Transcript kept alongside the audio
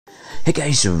Hey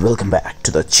guys, welcome back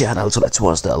to the channel. So let's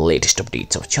watch the latest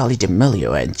updates of Charli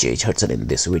D'Amelio and Hudson in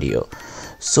this video.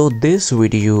 So this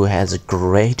video has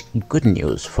great good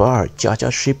news for Cha-Cha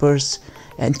shippers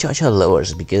and Cha-Cha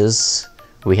lovers because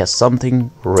we have something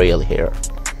real here.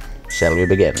 Shall we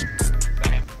begin?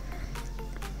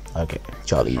 Okay,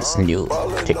 Charli's new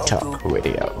TikTok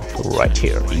video right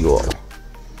here, you all.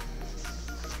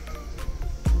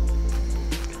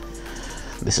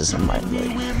 This is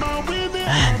mind-blowing,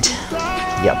 and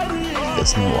yep,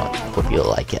 this new one. Hope you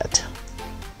like it.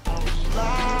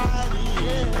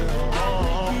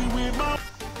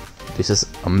 This is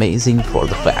amazing for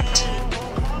the fact.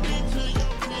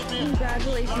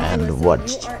 And what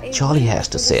Charli has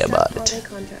to say about it.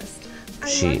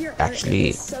 She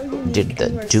actually did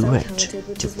the duet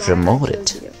to promote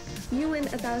it. You win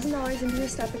 $1,000 into your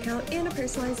Step account and a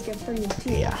personalized gift from me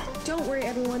too. Yeah. Don't worry,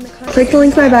 everyone. Click the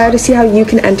link in my bio to see how you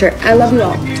can enter. I love you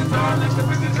all.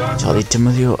 Charli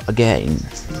D'Amelio again.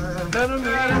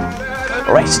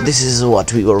 Right, this is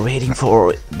what we were waiting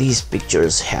for. These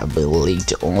pictures have been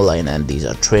leaked online and these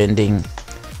are trending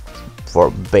for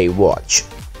Baewatch,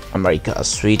 America's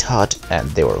Sweetheart, and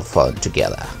they were fun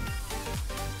together.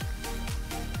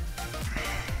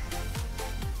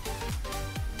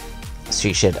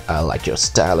 She said, "I like your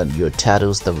style and your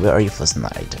tattoos the very first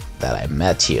night that I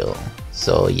met you."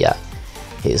 So yeah,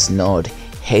 he's not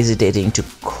hesitating to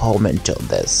comment on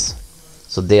this.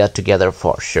 So they are together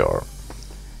for sure.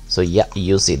 So yeah,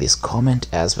 you see this comment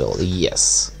as well.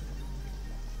 Yes.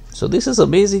 So this is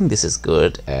amazing, this is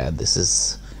good, and this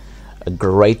is a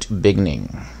great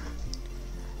beginning.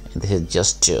 And this is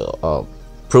just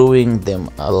proving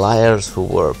them liars who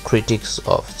were critics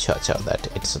of Cha-Cha that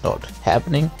it's not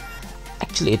happening.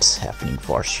 Actually, it's happening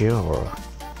for sure.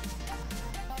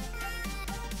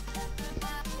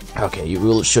 Okay, we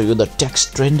will show you the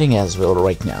text trending as well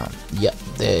right now. Yeah,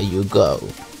 there you go.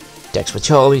 Text for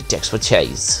Charli, text for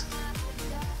Chase.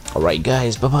 Alright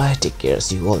guys, bye bye, take care,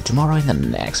 see you all tomorrow in the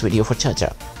next video for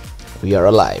Cha-Cha. We are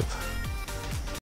alive.